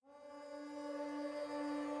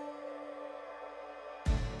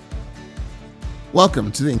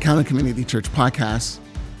Welcome to the Encounter Community Church podcast,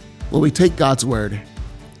 where we take God's Word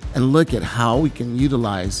and look at how we can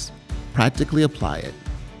utilize, practically apply it,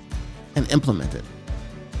 and implement it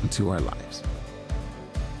into our lives.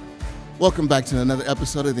 Welcome back to another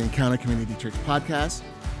episode of the Encounter Community Church podcast.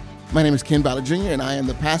 My name is Ken Ballard Jr., and I am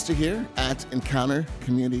the pastor here at Encounter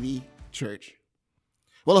Community Church.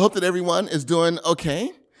 Well, I hope that everyone is doing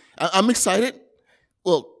okay. I'm excited.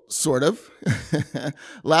 Well, sort of.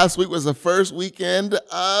 Last week was the first weekend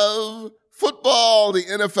of football. The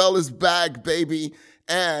NFL is back, baby.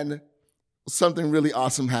 And something really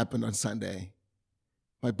awesome happened on Sunday.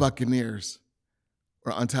 My Buccaneers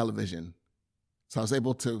were on television. So I was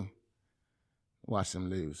able to watch them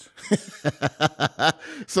lose.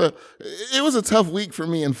 So it was a tough week for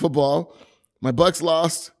me in football. My Bucs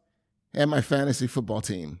lost and my fantasy football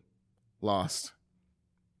team lost.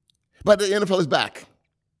 But the NFL is back.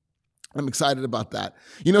 I'm excited about that.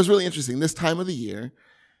 You know, it's really interesting. This time of the year,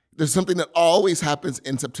 there's something that always happens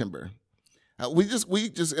in September. We just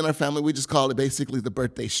in our family, we just call it basically the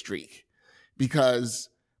birthday streak, because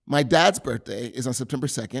my dad's birthday is on September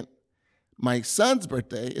 2nd. My son's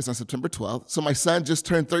birthday is on September 12th. So my son just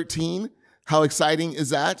turned 13. How exciting is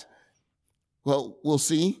that? Well, we'll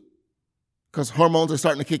see, because hormones are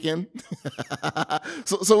starting to kick in.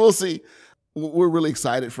 So we'll see. We're really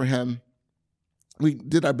excited for him. We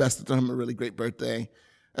did our best to throw him a really great birthday,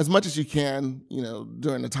 as much as you can, you know,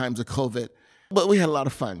 during the times of COVID. But we had a lot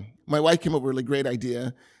of fun. My wife came up with a really great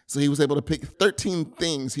idea. So he was able to pick 13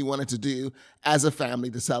 things he wanted to do as a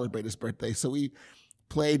family to celebrate his birthday. So we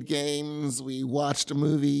played games, we watched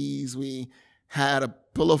movies, we had a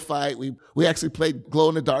pillow fight. We actually played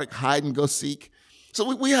glow-in-the-dark, hide and go seek.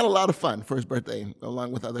 So we had a lot of fun for his birthday,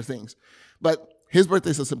 along with other things. But his birthday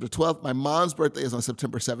is on September 12th. My mom's birthday is on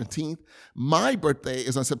September 17th. My birthday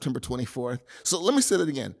is on September 24th. So let me say that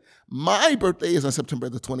again. My birthday is on September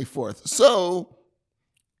the 24th. So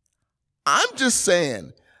I'm just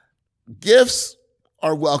saying, gifts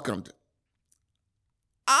are welcomed.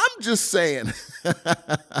 I'm just saying.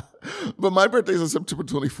 But my birthday is on September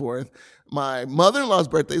 24th. My mother-in-law's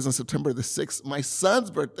birthday is on September the 6th. My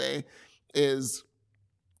son's birthday is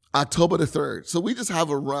October the 3rd. So we just have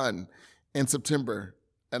a run in September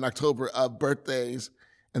and October of birthdays,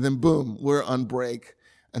 and then boom, we're on break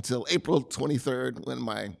until April 23rd when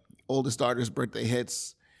my oldest daughter's birthday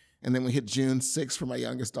hits, and then we hit June 6th for my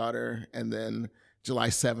youngest daughter, and then July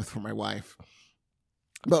 7th for my wife.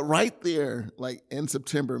 But right there, like in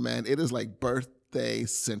September, man, it is like birthday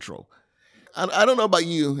central. I don't know about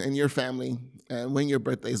you and your family and when your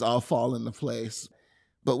birthdays all fall into place,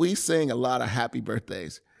 but we sing a lot of happy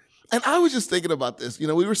birthdays. And I was just thinking about this. You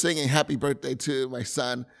know, we were singing happy birthday to my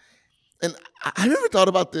son. And I never thought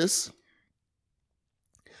about this.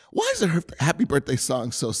 Why is a happy birthday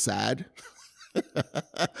song so sad?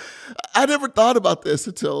 I never thought about this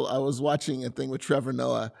until I was watching a thing with Trevor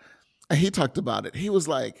Noah. And he talked about it. He was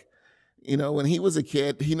like, you know, when he was a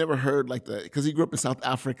kid, he never heard because he grew up in South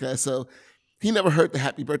Africa. So he never heard the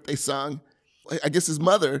happy birthday song. I guess his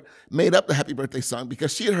mother made up the happy birthday song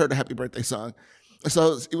because she had heard the happy birthday song.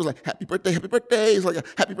 So it was like, happy birthday, happy birthday. It's like a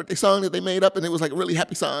happy birthday song that they made up, and it was like a really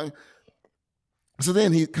happy song. So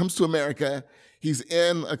then he comes to America. He's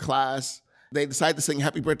in a class. They decide to sing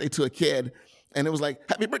happy birthday to a kid, and it was like,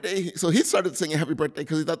 happy birthday. So he started singing happy birthday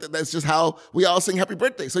because he thought that's just how we all sing happy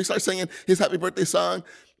birthday. So he started singing his happy birthday song,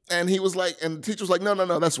 and he was like, and the teacher was like, no,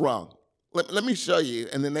 that's wrong. Let me show you.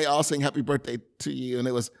 And then they all sing happy birthday to you, and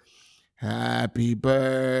it was, happy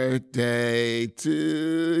birthday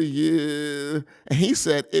to you. And he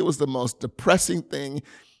said it was the most depressing thing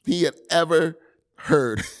he had ever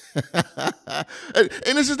heard. And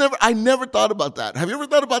it's just I never thought about that. Have you ever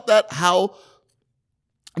thought about that? How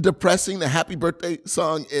depressing the happy birthday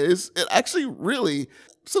song is? It actually really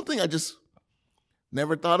something I just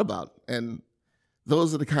never thought about. And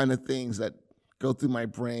those are the kind of things that go through my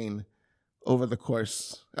brain over the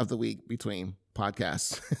course of the week between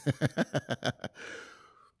podcasts.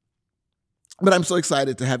 But I'm so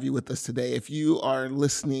excited to have you with us today. If you are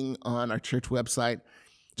listening on our church website,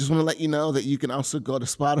 just want to let you know that you can also go to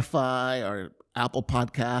Spotify or Apple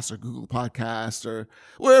Podcasts or Google Podcasts or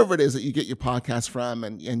wherever it is that you get your podcast from,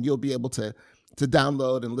 and you'll be able to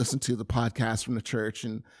download and listen to the podcast from the church,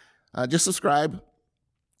 and just subscribe.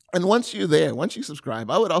 And once you're there, once you subscribe,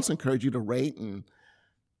 I would also encourage you to rate and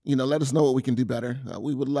let us know what we can do better.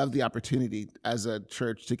 We would love the opportunity as a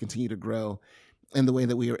church to continue to grow in the way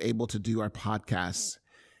that we are able to do our podcasts.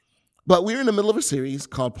 But we're in the middle of a series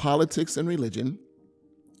called Politics and Religion.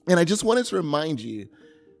 And I just wanted to remind you,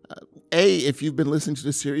 A, if you've been listening to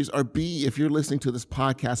this series, or B, if you're listening to this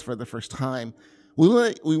podcast for the first time,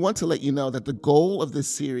 We want to let you know that the goal of this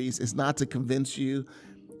series is not to convince you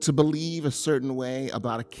to believe a certain way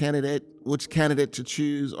about a candidate, which candidate to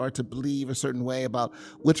choose, or to believe a certain way about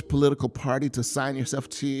which political party to sign yourself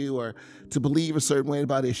to, or to believe a certain way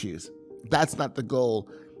about issues. That's not the goal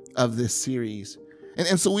of this series.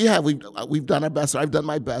 And so we've done our best, or I've done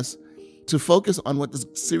my best, to focus on what this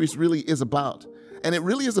series really is about. And it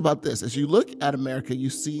really is about this. As you look at America, you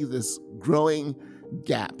see this growing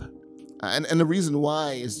gap. And the reason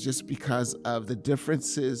why is just because of the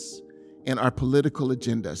differences in our political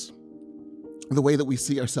agendas, the way that we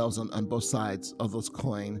see ourselves on both sides of those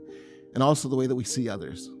coin, and also the way that we see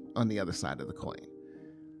others on the other side of the coin.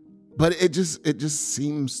 But it just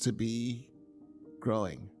seems to be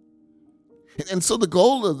growing. And so the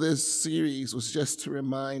goal of this series was just to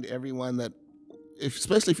remind everyone that,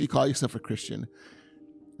 especially if you call yourself a Christian,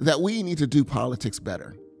 that we need to do politics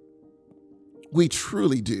better. We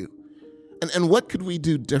truly do. And what could we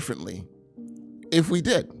do differently if we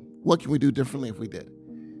did? What can we do differently if we did?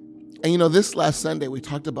 And this last Sunday, we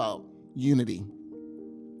talked about unity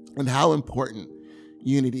and how important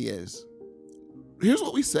unity is. Here's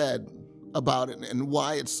what we said about it and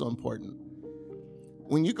why it's so important.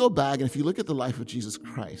 When you go back and if you look at the life of Jesus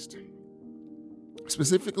Christ,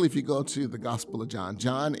 specifically if you go to the Gospel of John,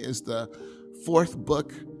 John is the fourth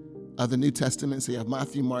book of the New Testament. So you have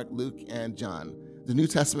Matthew, Mark, Luke, and John. The New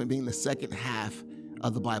Testament being the second half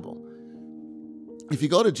of the Bible. If you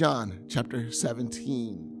go to John chapter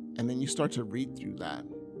 17, and then you start to read through that,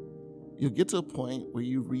 you'll get to a point where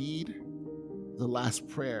you read the last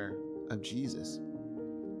prayer of Jesus.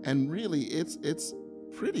 And really, it's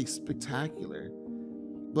pretty spectacular.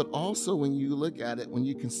 But also when you look at it, when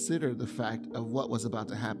you consider the fact of what was about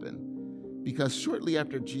to happen. Because shortly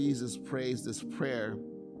after Jesus prays this prayer,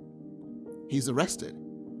 he's arrested.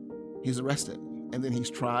 He's arrested. And then he's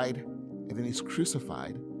tried. And then he's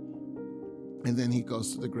crucified. And then he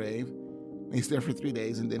goes to the grave. And he's there for 3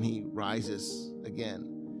 days. And then he rises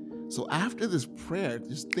again. So after this prayer,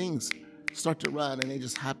 these things start to run. And they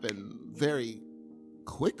just happen very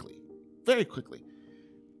quickly. Very quickly.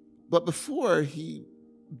 But before he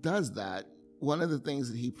does that, one of the things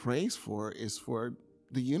that he prays for is for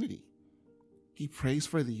the unity. He prays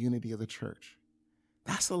for the unity of the church.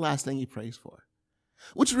 That's the last thing he prays for,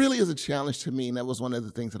 which really is a challenge to me. And that was one of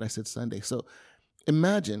the things that I said Sunday. So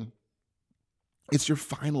imagine it's your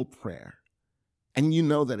final prayer. And you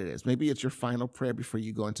know that it is. Maybe it's your final prayer before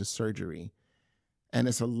you go into surgery. And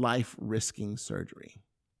it's a life-risking surgery.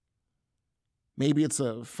 Maybe it's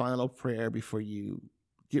a final prayer before you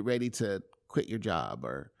get ready to quit your job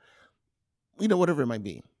or, whatever it might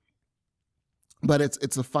be. But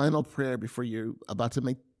it's a final prayer before you're about to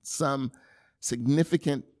make some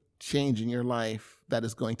significant change in your life that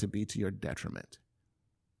is going to be to your detriment.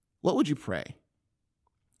 What would you pray?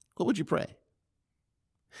 What would you pray?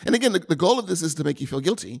 And again, the goal of this is to make you feel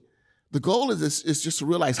guilty. The goal of this is just to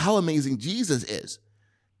realize how amazing Jesus is.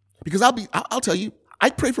 Because I'll tell you,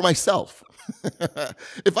 I'd pray for myself.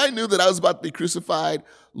 If I knew that I was about to be crucified,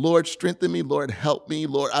 Lord, strengthen me, Lord, help me,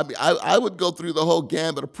 Lord. I would go through the whole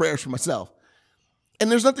gambit of prayers for myself.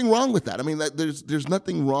 And there's nothing wrong with that. There's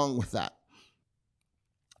nothing wrong with that.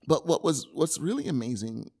 But what's really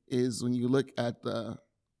amazing is when you look at the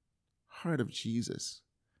heart of Jesus.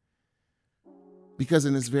 Because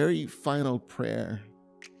in his very final prayer,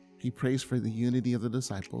 he prays for the unity of the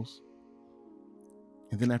disciples.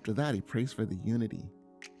 And then after that, he prays for the unity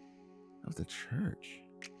of the church.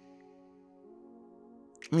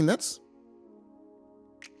 That's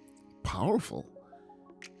powerful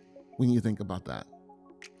when you think about that.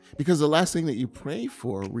 Because the last thing that you pray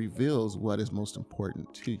for reveals what is most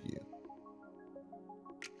important to you.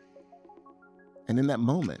 And in that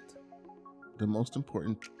moment, the most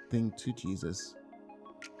important thing to Jesus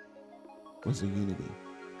was the unity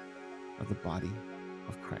of the body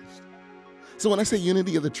of Christ. So when I say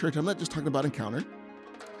unity of the church, I'm not just talking about Encounter,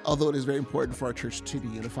 although it is very important for our church to be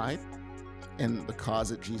unified in the cause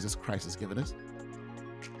that Jesus Christ has given us.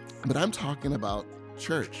 But I'm talking about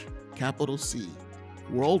church, capital C,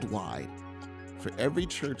 worldwide, for every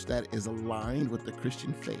church that is aligned with the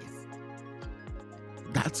Christian faith.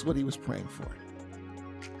 That's what he was praying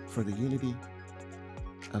for the unity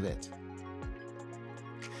of it.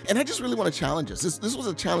 And I just really want to challenge us. This was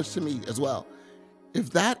a challenge to me as well. If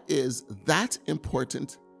that is that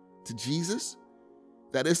important to Jesus,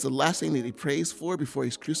 that is the last thing that he prays for before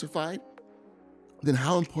he's crucified, then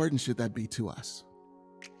how important should that be to us?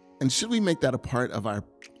 And should we make that a part of our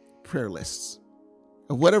prayer lists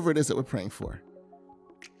of whatever it is that we're praying for?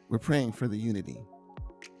 We're praying for the unity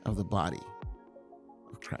of the body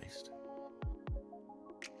of Christ.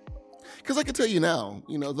 Because I can tell you now,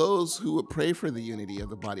 those who would pray for the unity of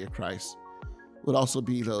the body of Christ would also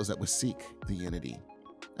be those that would seek the unity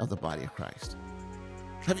of the body of Christ.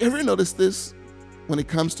 Have you ever noticed this when it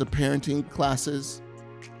comes to parenting classes?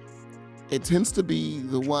 It tends to be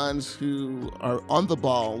the ones who are on the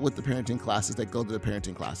ball with the parenting classes that go to the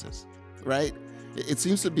parenting classes, right? It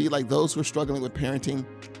seems to be like those who are struggling with parenting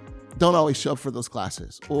don't always show up for those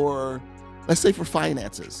classes. Or let's say for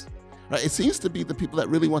finances, right? It seems to be the people that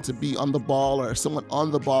really want to be on the ball or someone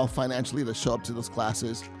on the ball financially to show up to those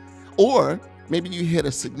classes. Or maybe you hit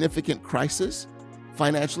a significant crisis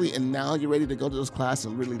financially and now you're ready to go to those classes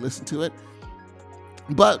and really listen to it.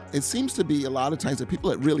 But it seems to be a lot of times the people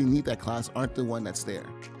that really need that class aren't the one that's there.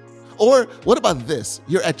 Or what about this?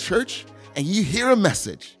 You're at church and you hear a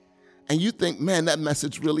message and you think, man, that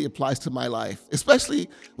message really applies to my life, especially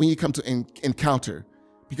when you come to Encounter,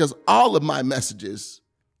 because all of my messages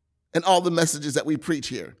and all the messages that we preach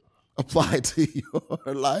here apply to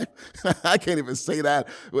your life. I can't even say that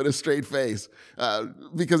with a straight face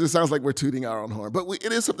because it sounds like we're tooting our own horn, but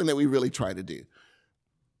it is something that we really try to do.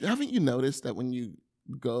 Haven't you noticed that when you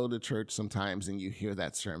go to church sometimes and you hear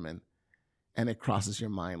that sermon and it crosses your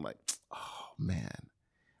mind like, oh man,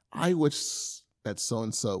 I wish that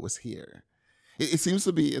so-and-so was here. It seems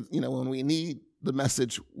to be, when we need the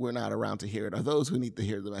message, we're not around to hear it, or those who need to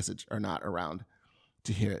hear the message are not around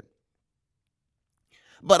to hear it.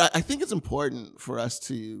 But I think it's important for us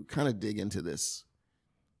to kind of dig into this,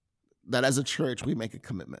 that as a church, we make a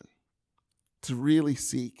commitment to really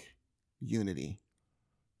seek unity.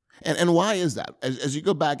 And why is that? As you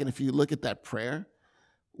go back and if you look at that prayer,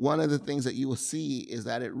 one of the things that you will see is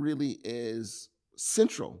that it really is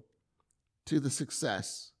central to the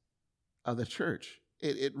success of the church.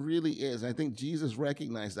 It really is. I think Jesus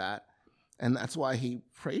recognized that, and that's why he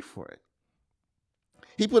prayed for it.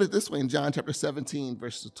 He put it this way in John chapter 17,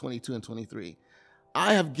 verses 22 and 23.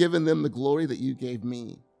 I have given them the glory that you gave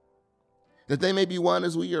me, that they may be one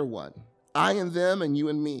as we are one, I and them and you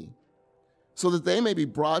and me, so that they may be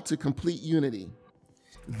brought to complete unity.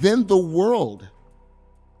 Then the world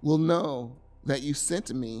will know that you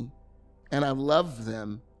sent me and I loved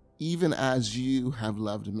them even as you have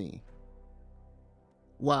loved me.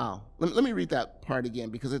 Wow. Let me read that part again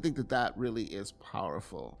because I think that really is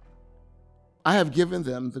powerful. I have given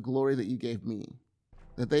them the glory that you gave me,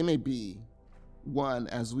 that they may be one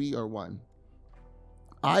as we are one,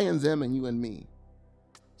 I and them and you and me,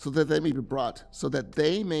 so that they may be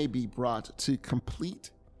brought to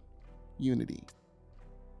complete unity.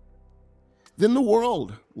 Then the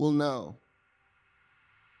world will know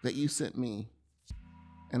that you sent me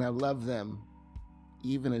and I love them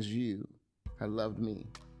even as you have loved me.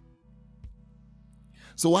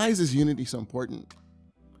 So why is this unity so important?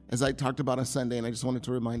 As I talked about on Sunday, and I just wanted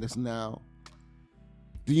to remind us now,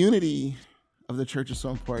 the unity of the church is so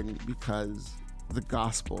important because the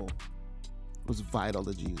gospel was vital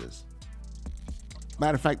to Jesus.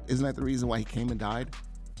 Matter of fact, isn't that the reason why he came and died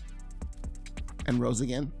and rose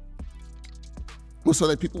again? Well, so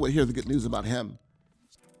that people would hear the good news about him,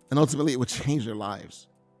 and ultimately it would change their lives.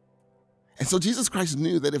 And so Jesus Christ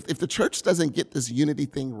knew that if the church doesn't get this unity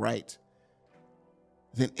thing right,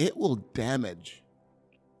 then it will damage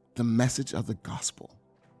the message of the gospel.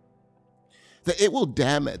 That it will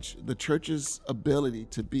damage the church's ability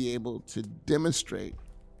to be able to demonstrate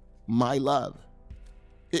my love.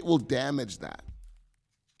 It will damage that.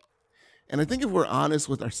 And I think if we're honest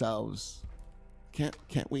with ourselves, can't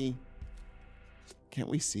we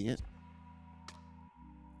see it?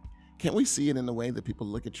 Can't we see it in the way that people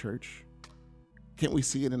look at church? Can't we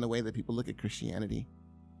see it in the way that people look at Christianity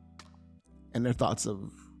and their thoughts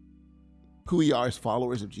of who we are as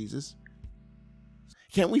followers of Jesus?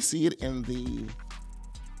 Can't we see it in the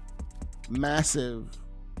massive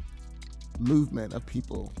movement of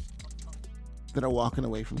people that are walking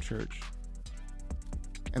away from church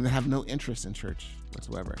and that have no interest in church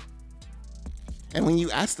whatsoever? And when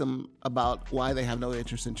you ask them about why they have no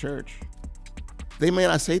interest in church, they may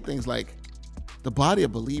not say things like, the body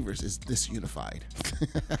of believers is disunified.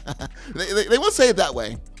 They won't say it that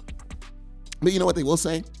way. But you know what they will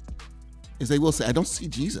say? Is they will say, I don't see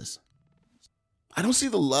Jesus. I don't see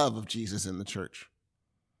the love of Jesus in the church.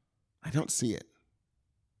 I don't see it.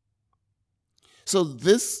 So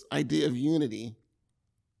this idea of unity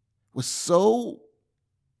was so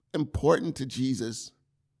important to Jesus.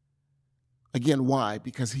 Again, why?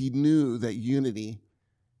 Because he knew that unity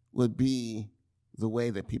would be the way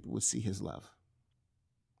that people would see his love.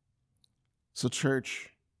 So church,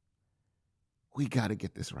 we got to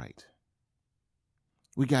get this right.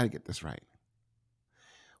 We got to get this right.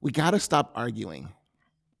 We got to stop arguing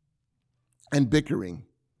and bickering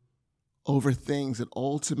over things that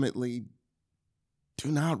ultimately do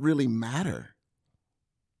not really matter.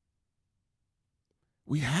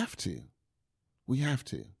 We have to. We have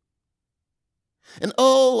to. And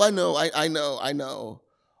I know.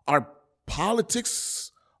 Our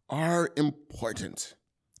politics are important.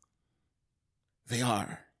 They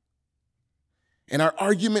are. And our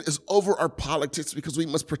argument is over our politics because we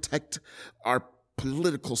must protect our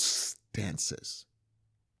political stances.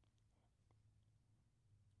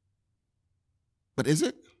 But is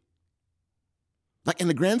it? Like in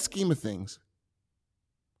the grand scheme of things,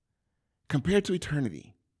 compared to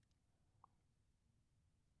eternity,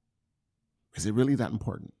 is it really that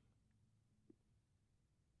important?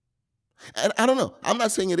 And I don't know. I'm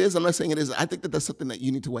not saying it is. I'm not saying it isn't. I think that that's something that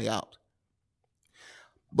you need to weigh out.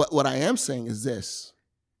 But what I am saying is this.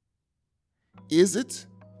 Is it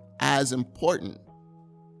as important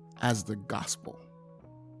as the gospel?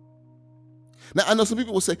 Now, I know some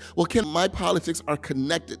people will say, well, Ken, my politics are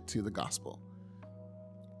connected to the gospel.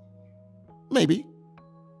 Maybe.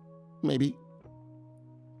 And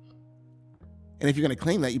if you're going to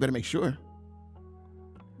claim that, you better make sure.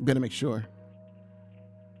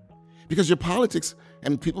 Because your politics,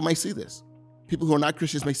 and people might see this, people who are not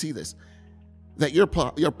Christians may see this, that your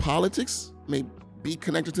politics may be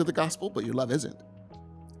connected to the gospel, but your love isn't.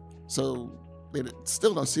 So they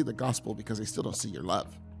still don't see the gospel because they still don't see your love.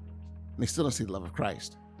 And they still don't see the love of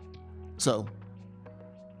Christ. So,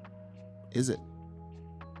 is it?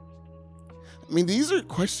 I mean, these are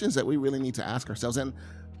questions that we really need to ask ourselves. And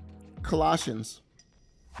Colossians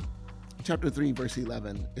chapter 3, verse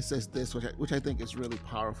 11, it says this, which I think is really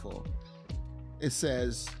powerful. It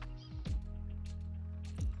says,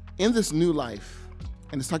 in this new life,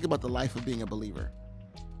 and it's talking about the life of being a believer,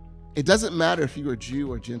 it doesn't matter if you're a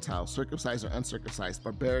Jew or Gentile, circumcised or uncircumcised,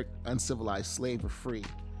 barbaric, uncivilized, slave or free.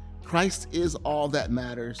 Christ is all that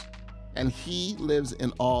matters, and he lives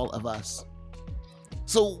in all of us.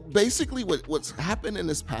 So basically what's happened in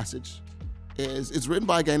this passage is it's written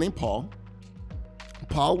by a guy named Paul.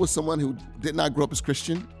 Paul was someone who did not grow up as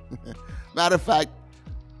Christian. Matter of fact,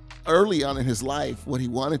 early on in his life, what he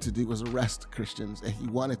wanted to do was arrest Christians, and he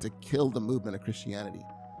wanted to kill the movement of Christianity.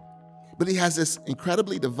 But he has this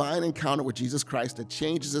incredibly divine encounter with Jesus Christ that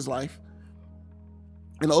changes his life.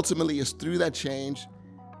 And ultimately, it's through that change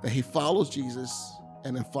that he follows Jesus.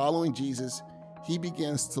 And in following Jesus, he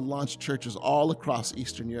begins to launch churches all across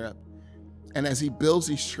Eastern Europe. And as he builds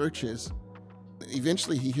these churches,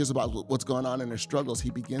 eventually he hears about what's going on in their struggles. He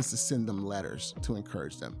begins to send them letters to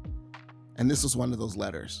encourage them. And this was one of those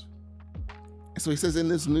letters. And so he says, in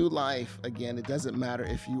this new life, again, it doesn't matter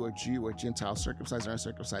if you are Jew or Gentile, circumcised or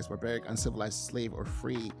uncircumcised, barbaric, uncivilized, slave or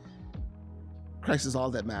free. Christ is all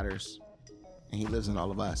that matters, and he lives in all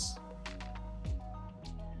of us.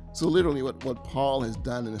 So literally what Paul has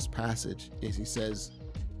done in this passage is he says,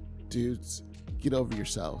 dudes, get over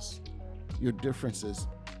yourselves. Your differences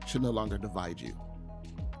should no longer divide you.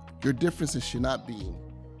 Your differences should not be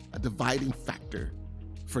a dividing factor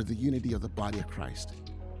for the unity of the body of Christ.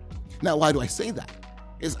 Now, why do I say that?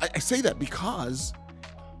 I say that because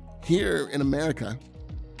here in America,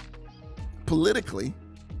 politically,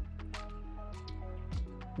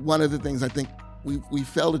 one of the things I think we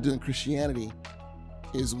fail to do in Christianity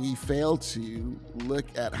is we fail to look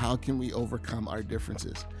at how can we overcome our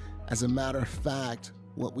differences. As a matter of fact,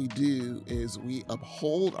 what we do is we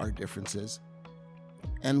uphold our differences,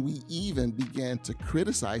 and we even begin to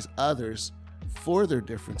criticize others for their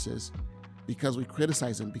differences because we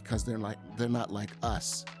criticize them because they're not like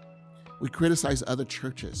us. We criticize other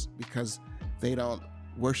churches because they don't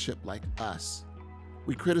worship like us.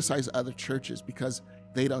 We criticize other churches because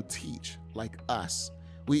they don't teach like us.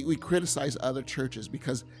 We criticize other churches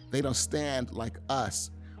because they don't stand like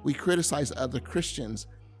us. We criticize other Christians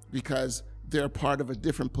because they're part of a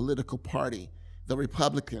different political party. The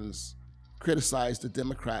Republicans criticize the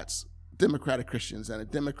Democratic Christians, and the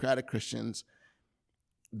Democratic Christians,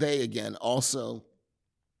 they again also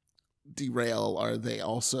derail, or they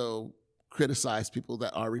also criticize people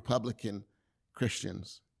that are Republican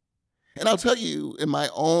Christians. And I'll tell you, in my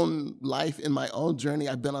own life, in my own journey,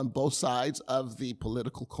 I've been on both sides of the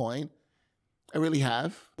political coin. I really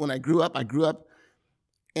have. When I grew up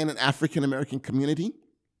in an African-American community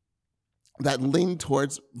that leaned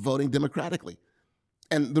towards voting democratically.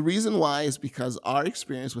 And the reason why is because our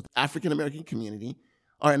experience with African-American community,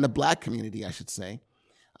 or in the Black community, I should say,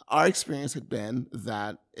 our experience had been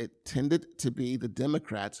that it tended to be the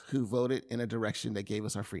Democrats who voted in a direction that gave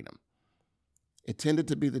us our freedom. It tended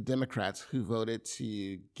to be the Democrats who voted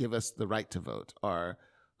to give us the right to vote, or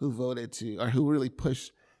who really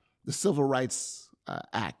pushed the Civil Rights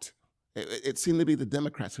Act It seemed to be the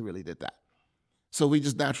Democrats who really did that. So we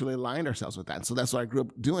just naturally aligned ourselves with that. And so that's what I grew up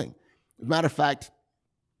doing. As a matter of fact,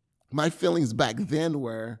 my feelings back then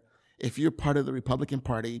were, if you're part of the Republican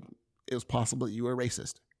Party, it was possible that you were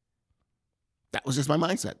racist. That was just my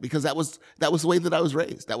mindset, because that was the way that I was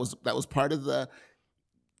raised. That was part of the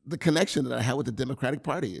connection that I had with the Democratic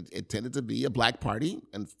Party. It tended to be a black party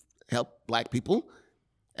and help black people.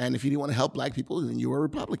 And if you didn't want to help black people, then you were a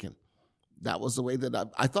Republican. That was the way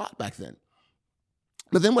that I thought back then.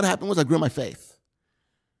 But then what happened was I grew my faith.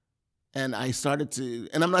 And I started to,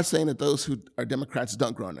 and I'm not saying that those who are Democrats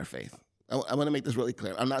don't grow in their faith. I want to make this really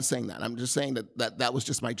clear. I'm not saying that. I'm just saying that was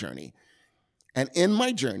just my journey. And in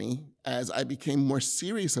my journey, as I became more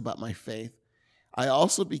serious about my faith, I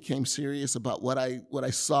also became serious about what I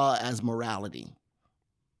saw as morality.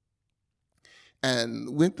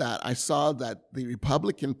 And with that, I saw that the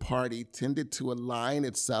Republican Party tended to align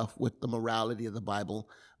itself with the morality of the Bible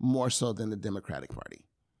more so than the Democratic Party.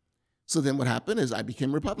 So then what happened is I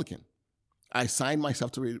became Republican. I signed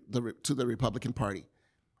myself to the Republican Party.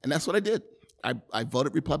 And that's what I did. I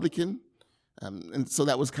voted Republican. And so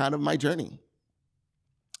that was kind of my journey.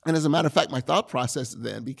 And as a matter of fact, my thought process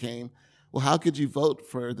then became, well, how could you vote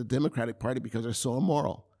for the Democratic Party because they're so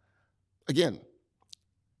immoral? Again,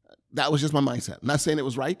 that was just my mindset. I'm not saying it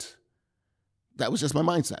was right. That was just my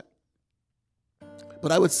mindset.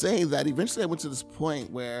 But I would say that eventually I went to this point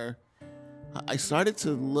where I started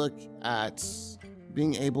to look at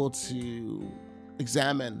being able to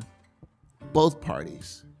examine both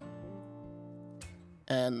parties.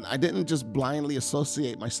 And I didn't just blindly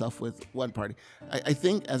associate myself with one party. I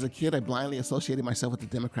think as a kid, I blindly associated myself with the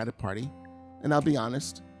Democratic Party. And I'll be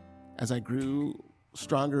honest, as I grew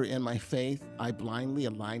stronger in my faith, I blindly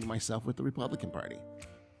aligned myself with the Republican Party.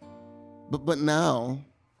 But now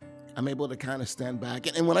I'm able to kind of stand back.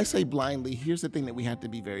 And when I say blindly, here's the thing that we have to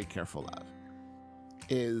be very careful of,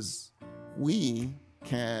 is we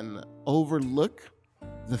can overlook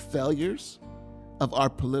the failures of our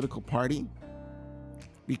political party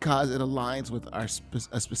because it aligns with a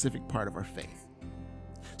specific part of our faith.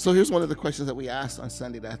 So here's one of the questions that we asked on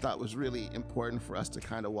Sunday that I thought was really important for us to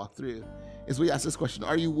kind of walk through, is we asked this question: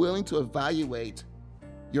 are you willing to evaluate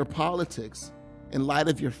your politics in light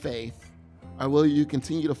of your faith, or will you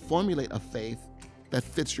continue to formulate a faith that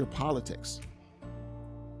fits your politics?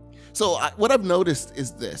 So what I've noticed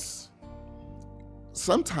is this.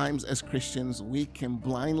 Sometimes as Christians, we can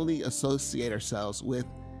blindly associate ourselves with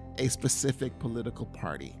a specific political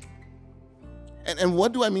party. And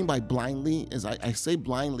what do I mean by blindly is I say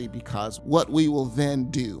blindly because what we will then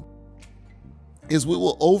do is we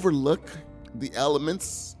will overlook the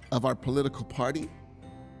elements of our political party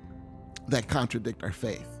that contradict our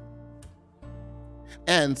faith.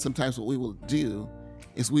 And sometimes what we will do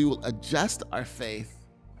is we will adjust our faith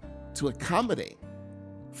to accommodate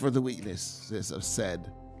for the weaknesses of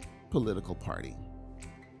said political party.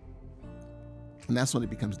 And that's when it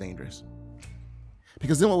becomes dangerous.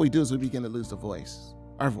 Because then what we do is we begin to lose the voice,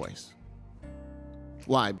 our voice.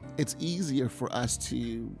 Why? It's easier for us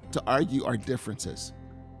to argue our differences.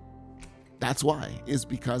 That's why. It's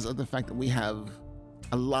because of the fact that we have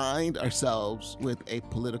aligned ourselves with a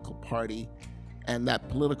political party, and that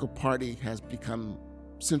political party has become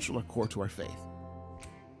central or core to our faith.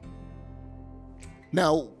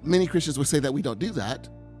 Now, many Christians would say that we don't do that,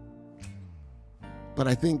 but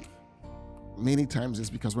I think many times it's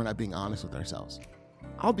because we're not being honest with ourselves.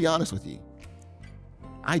 I'll be honest with you.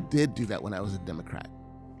 I did do that when I was a Democrat,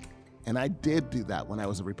 and I did do that when I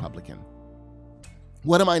was a Republican.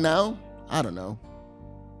 What am I now? I don't know.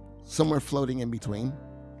 Somewhere floating in between,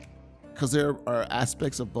 because there are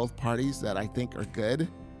aspects of both parties that I think are good,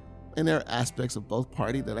 and there are aspects of both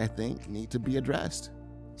parties that I think need to be addressed,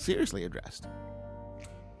 seriously addressed.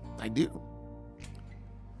 I do.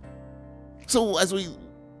 So as we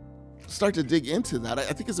start to dig into that, I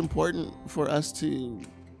think it's important for us to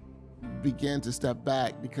begin to step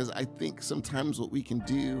back, because I think sometimes what we can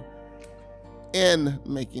do in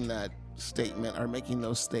making that statement or making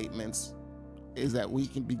those statements is that we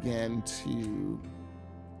can begin to,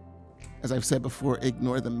 as I've said before,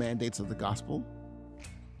 ignore the mandates of the gospel,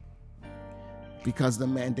 because the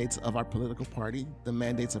mandates of our political party, the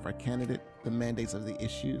mandates of our candidate, the mandates of the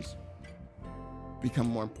issues become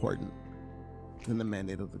more important than the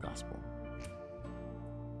mandate of the gospel.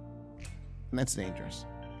 And that's dangerous.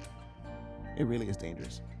 It really is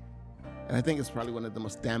dangerous. And I think it's probably one of the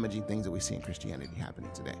most damaging things that we see in Christianity happening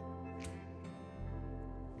today.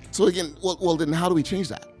 So again, well then how do we change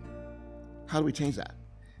that? How do we change that?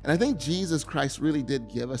 And I think Jesus Christ really did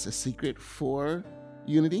give us a secret for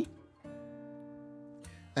unity.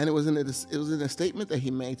 And it was in a statement that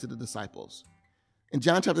he made to the disciples. In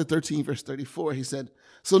John chapter 13, verse 34, he said,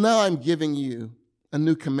 "So now I'm giving you a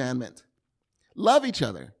new commandment. Love each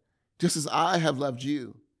other, just as I have loved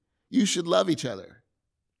you. You should love each other.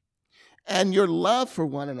 And your love for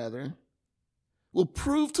one another will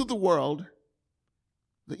prove to the world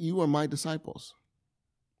that you are my disciples."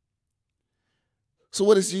 So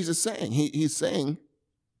what is Jesus saying? He's saying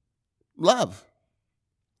love,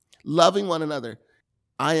 loving one another.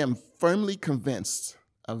 I am firmly convinced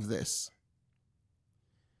of this,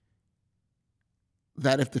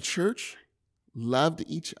 that if the church loved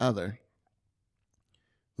each other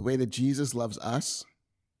the way that Jesus loves us,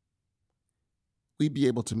 we'd be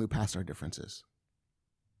able to move past our differences.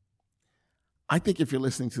 I think if you're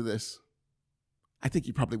listening to this, I think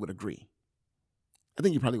you probably would agree.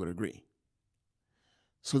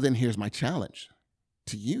 So then here's my challenge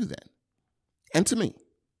to you then, and to me.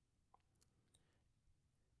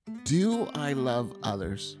 Do I love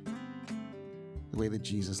others the way that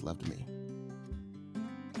Jesus loved me?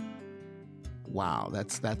 Wow,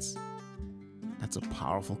 that's a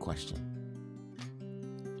powerful question.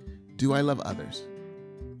 Do I love others?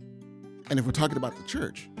 And if we're talking about the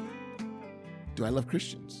church, do I love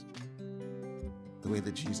Christians the way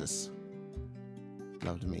that Jesus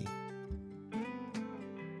loved me?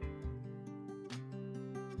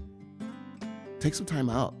 Take some time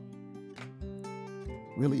out.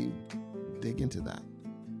 Really dig into that.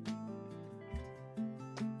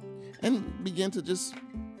 And begin to just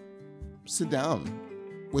sit down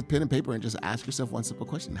with pen and paper and just ask yourself one simple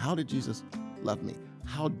question. How did Jesus love me?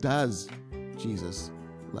 How does Jesus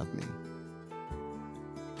love me?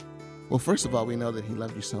 Well, first of all, we know that he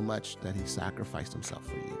loved you so much that he sacrificed himself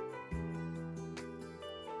for you.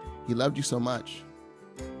 He loved you so much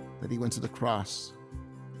that he went to the cross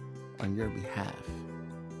on your behalf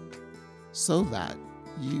so that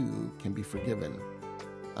you can be forgiven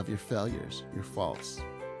of your failures, your faults,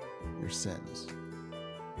 your sins.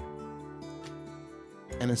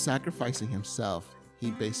 And in sacrificing himself,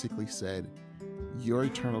 he basically said, your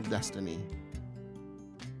eternal destiny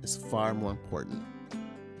is far more important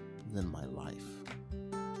than my life.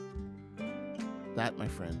 That, my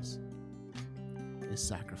friends, is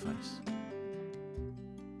sacrifice.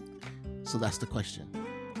 So that's the question.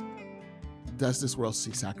 Does this world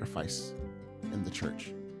see sacrifice in the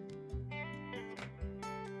church?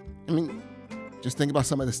 I mean, just think about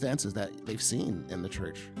some of the stances that they've seen in the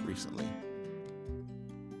church recently.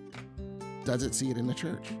 Does it see it in the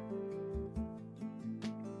church?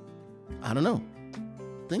 I don't know.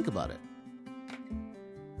 Think about it.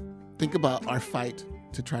 Think about our fight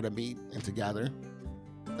to try to meet and to gather.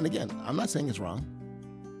 And again, I'm not saying it's wrong.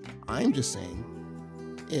 I'm just saying,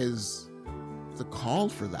 is the call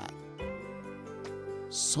for that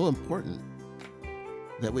so important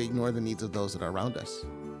that we ignore the needs of those that are around us,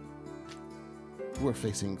 who are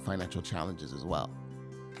facing financial challenges as well,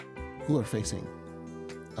 who are facing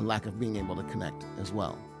a lack of being able to connect as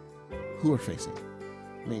well, who are facing,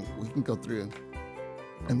 I mean, we can go through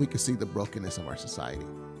and we can see the brokenness of our society,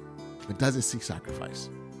 but does it see sacrifice?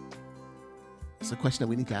 It's a question that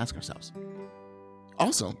we need to ask ourselves.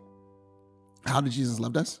 Also, how did Jesus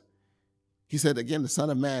love us? He said, again, the Son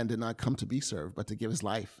of Man did not come to be served, but to give his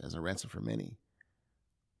life as a ransom for many.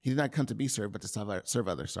 He did not come to be served, but to serve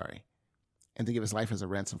others, and to give his life as a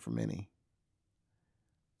ransom for many.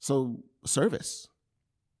 So, service.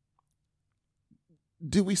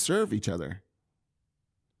 Do we serve each other?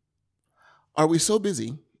 Are we so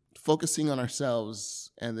busy focusing on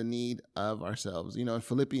ourselves and the need of ourselves? You know, in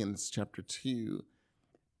Philippians chapter 2,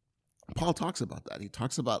 Paul talks about that. He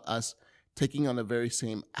talks about us taking on the very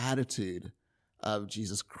same attitude of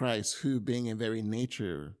Jesus Christ, who, being in very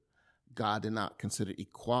nature God, did not consider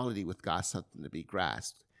equality with God something to be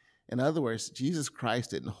grasped. In other words, Jesus Christ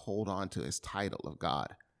didn't hold on to his title of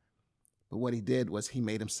God. But what he did was he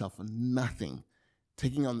made himself nothing,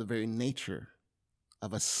 taking on the very nature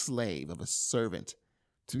of a slave, of a servant,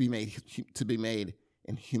 to be made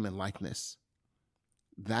in human likeness.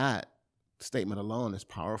 That statement alone is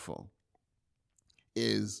powerful.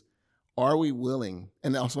 Are we willing,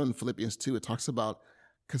 and also in Philippians 2, it talks about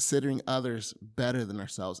considering others better than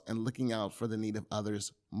ourselves and looking out for the need of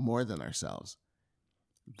others more than ourselves.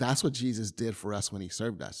 That's what Jesus did for us when he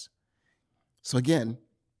served us. So again,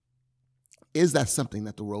 is that something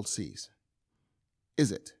that the world sees?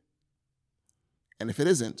 Is it? And if it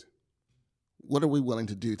isn't, what are we willing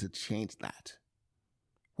to do to change that?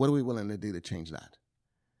 What are we willing to do to change that?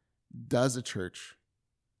 Does the church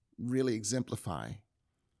really exemplify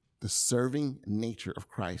the serving nature of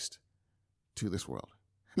Christ to this world?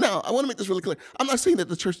 Now, I want to make this really clear. I'm not saying that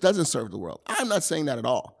the church doesn't serve the world. I'm not saying that at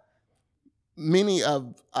all. Many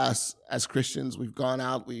of us as Christians, we've gone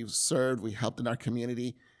out, we've served, we helped in our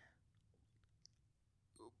community.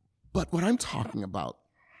 But what I'm talking about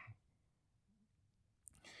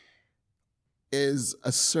is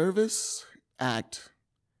a service act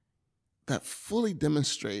that fully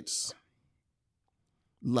demonstrates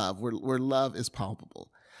love, where love is palpable.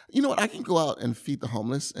 You know what? I can go out and feed the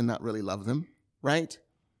homeless and not really love them, right?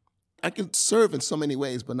 I can serve in so many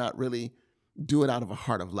ways, but not really do it out of a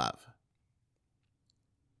heart of love.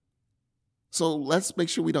 So let's make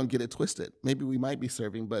sure we don't get it twisted. Maybe we might be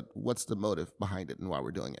serving, but what's the motive behind it and why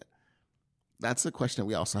we're doing it? That's a question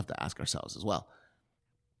we also have to ask ourselves as well.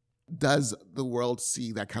 Does the world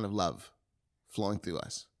see that kind of love flowing through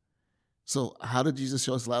us? So how did Jesus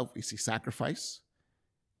show us love? We see sacrifice.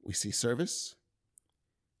 We see service.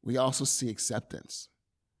 We also see acceptance.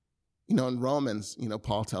 In Romans,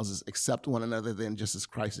 Paul tells us, accept one another then just as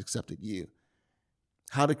Christ accepted you.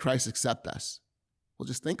 How did Christ accept us? Well,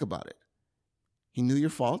 just think about it. He knew your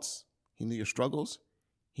faults. He knew your struggles.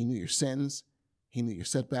 He knew your sins. He knew your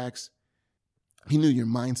setbacks. He knew your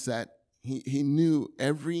mindset. He knew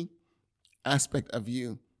every aspect of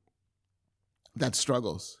you that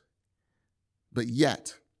struggles, but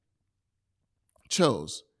yet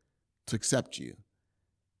chose to accept you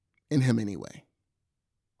in him anyway.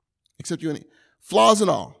 Accept you flaws and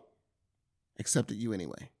all, accepted you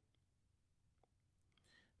anyway.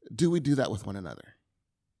 Do we do that with one another?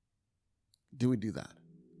 Do we do that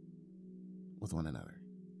with one another?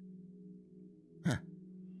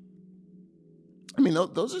 I mean,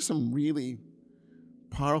 those are some really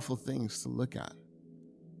powerful things to look at.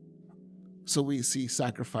 So we see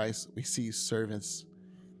sacrifice, we see servants,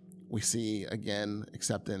 we see, again,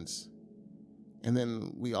 acceptance, and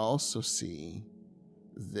then we also see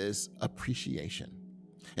this appreciation.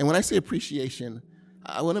 And when I say appreciation,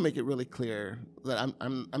 I want to make it really clear that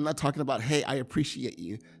I'm not talking about, hey, I appreciate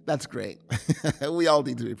you. That's great. We all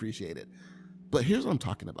need to be appreciated. But here's what I'm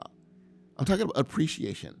talking about. I'm talking about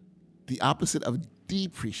appreciation, the opposite of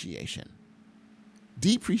depreciation.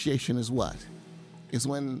 Depreciation is what? Is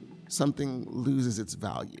when something loses its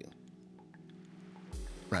value,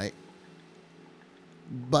 right?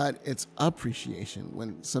 But it's appreciation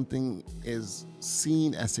when something is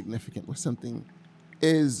seen as significant, when something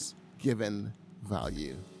is given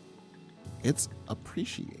value. It's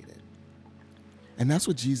appreciated. And that's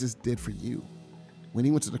what Jesus did for you. When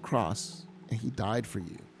he went to the cross and he died for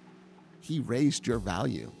you, he raised your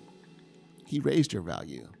value. He raised your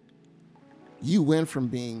value. You went from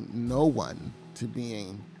being no one to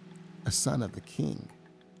being a son of the King.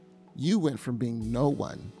 You went from being no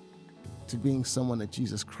one to being someone that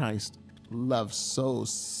Jesus Christ loved so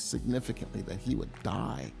significantly that he would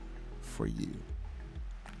die for you.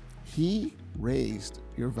 He raised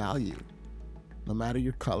your value. No matter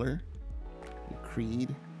your color, your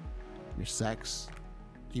creed, your sex,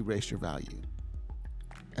 he raised your value.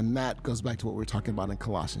 And that goes back to what we were talking about in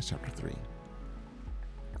Colossians chapter 3.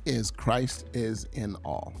 Is Christ is in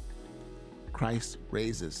all. Christ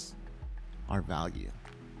raises our value.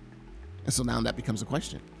 And so now that becomes a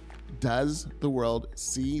question. Does the world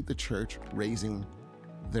see the church raising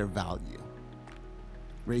their value?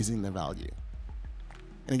 Raising their value.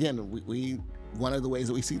 And again, we one of the ways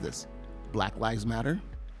that we see this, Black Lives Matter,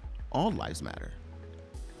 all lives matter.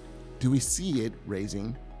 Do we see it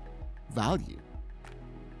raising value?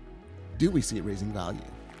 Do we see it raising value?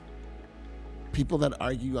 People that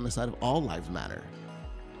argue on the side of all lives matter.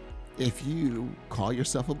 If you call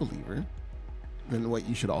yourself a believer, then what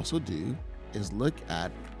you should also do is look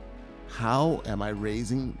at, how am I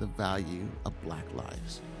raising the value of Black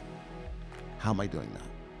lives? How am I doing that?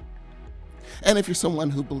 And if you're someone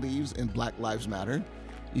who believes in Black Lives Matter,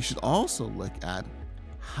 you should also look at,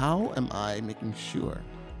 how am I making sure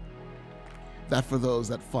that for those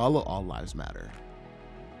that follow All Lives Matter,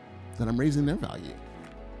 that I'm raising their value?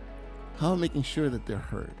 How am I making sure that they're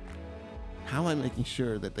heard? How am I making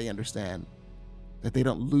sure that they understand that they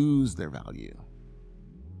don't lose their value?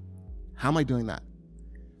 How am I doing that?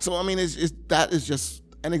 So, I mean, that is just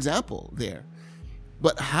an example there.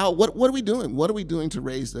 But what are we doing? What are we doing to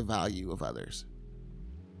raise the value of others?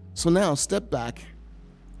 So now step back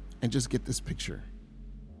and just get this picture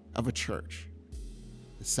of a church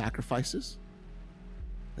that sacrifices,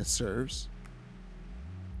 that serves,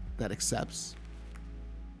 that accepts,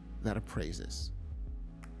 that appraises.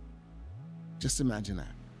 Just imagine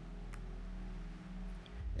that.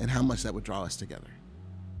 And how much that would draw us together.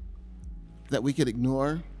 That we could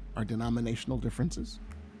ignore our denominational differences,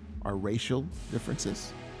 our racial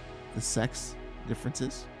differences, the sex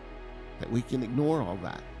differences, that we can ignore all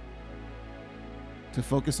that to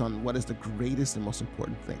focus on what is the greatest and most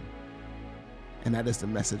important thing, and that is the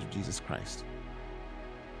message of Jesus Christ.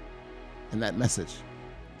 And that message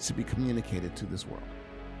should be communicated to this world.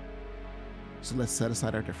 So let's set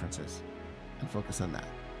aside our differences and focus on that.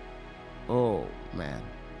 Oh, man.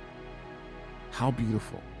 How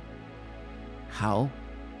beautiful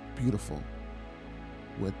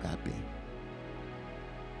would that be?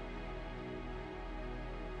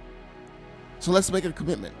 So let's make a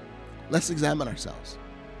commitment. Let's examine ourselves.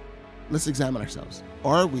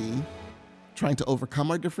 Are we trying to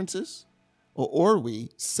overcome our differences? Or are we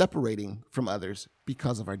separating from others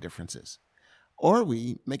because of our differences? Or are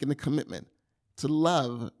we making the commitment to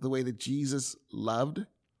love the way that Jesus loved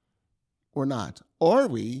or not? Or are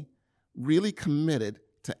we really committed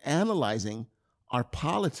to analyzing our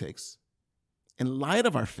politics in light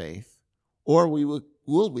of our faith? Or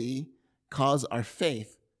will we cause our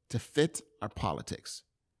faith to fit our politics?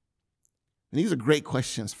 And these are great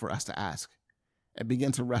questions for us to ask and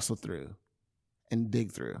begin to wrestle through and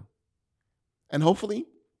dig through. And hopefully,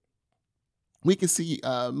 we can see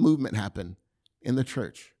a movement happen in the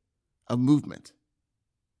church, a movement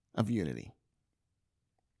of unity.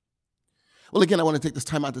 Well, again, I want to take this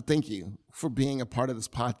time out to thank you for being a part of this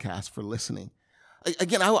podcast, for listening.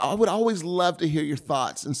 Again, I would always love to hear your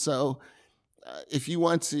thoughts. And so if you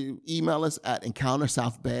want to email us at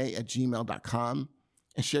encountersouthbay@gmail.com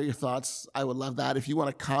and share your thoughts, I would love that. If you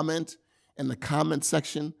want to comment in the comment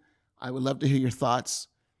section, I would love to hear your thoughts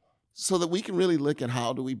so that we can really look at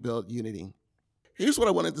how do we build unity. Here's what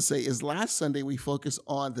I wanted to say is last Sunday, we focused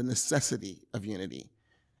on the necessity of unity.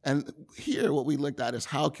 And here, what we looked at is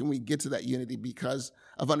how can we get to that unity because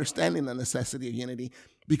of understanding the necessity of unity,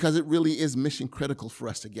 because it really is mission critical for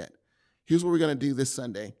us to get. Here's what we're going to do this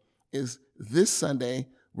Sunday is this Sunday,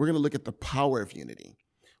 we're going to look at the power of unity.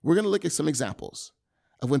 We're going to look at some examples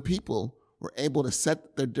of when people were able to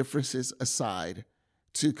set their differences aside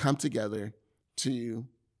to come together to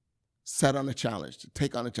set on a challenge, to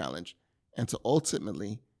take on a challenge, and to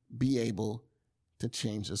ultimately be able to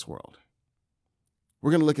change this world.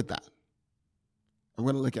 We're going to look at that. And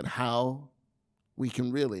we're going to look at how we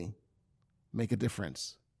can really make a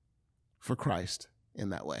difference for Christ in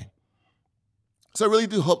that way. So I really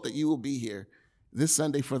do hope that you will be here this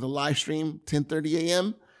Sunday for the live stream, 10:30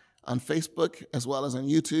 a.m. on Facebook as well as on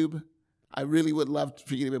YouTube. I really would love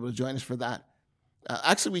for you to be able to join us for that.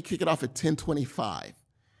 Actually, we kick it off at 10:25.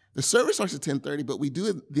 The service starts at 10:30, but we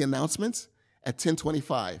do the announcements at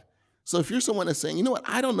 10:25. So if you're someone that's saying, you know what,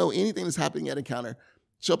 I don't know anything that's happening at Encounter,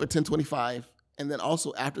 show up at 10:25, and then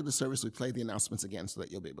also after the service, we play the announcements again so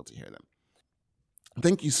that you'll be able to hear them.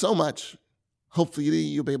 Thank you so much. Hopefully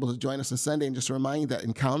you'll be able to join us on Sunday, and just to remind you that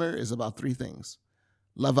Encounter is about three things.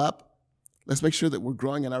 Love up. Let's make sure that we're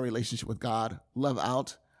growing in our relationship with God. Love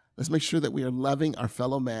out. Let's make sure that we are loving our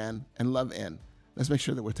fellow man, and love in. Let's make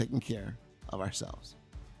sure that we're taking care of ourselves.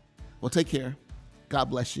 Well, take care. God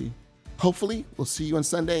bless you. Hopefully, we'll see you on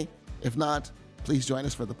Sunday. If not, please join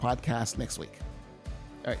us for the podcast next week.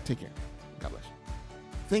 All right, take care. God bless you.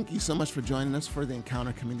 Thank you so much for joining us for the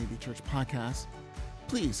Encounter Community Church podcast.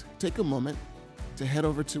 Please take a moment to head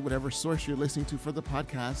over to whatever source you're listening to for the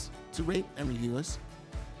podcast to rate and review us.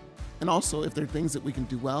 And also, if there are things that we can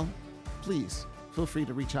do well, please feel free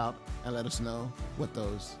to reach out and let us know what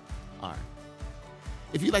those are.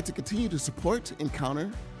 If you'd like to continue to support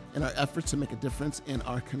Encounter and our efforts to make a difference in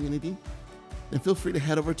our community, then feel free to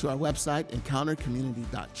head over to our website,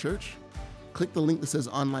 encountercommunity.church. Click the link that says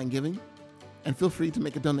online giving, and feel free to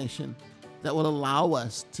make a donation that will allow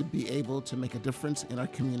us to be able to make a difference in our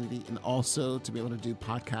community and also to be able to do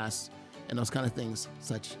podcasts and those kind of things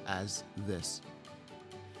such as this.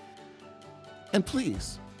 And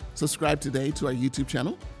please subscribe today to our YouTube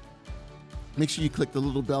channel. Make sure you click the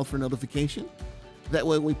little bell for notification. That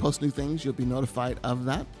way when we post new things, you'll be notified of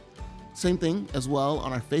that. Same thing as well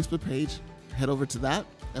on our Facebook page. Head over to that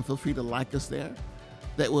and feel free to like us there.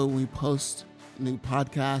 That way when we post new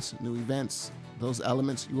podcasts, new events, those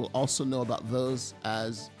elements, you will also know about those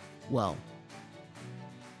as well.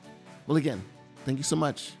 Well, again, thank you so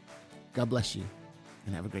much. God bless you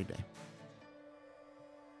and have a great day.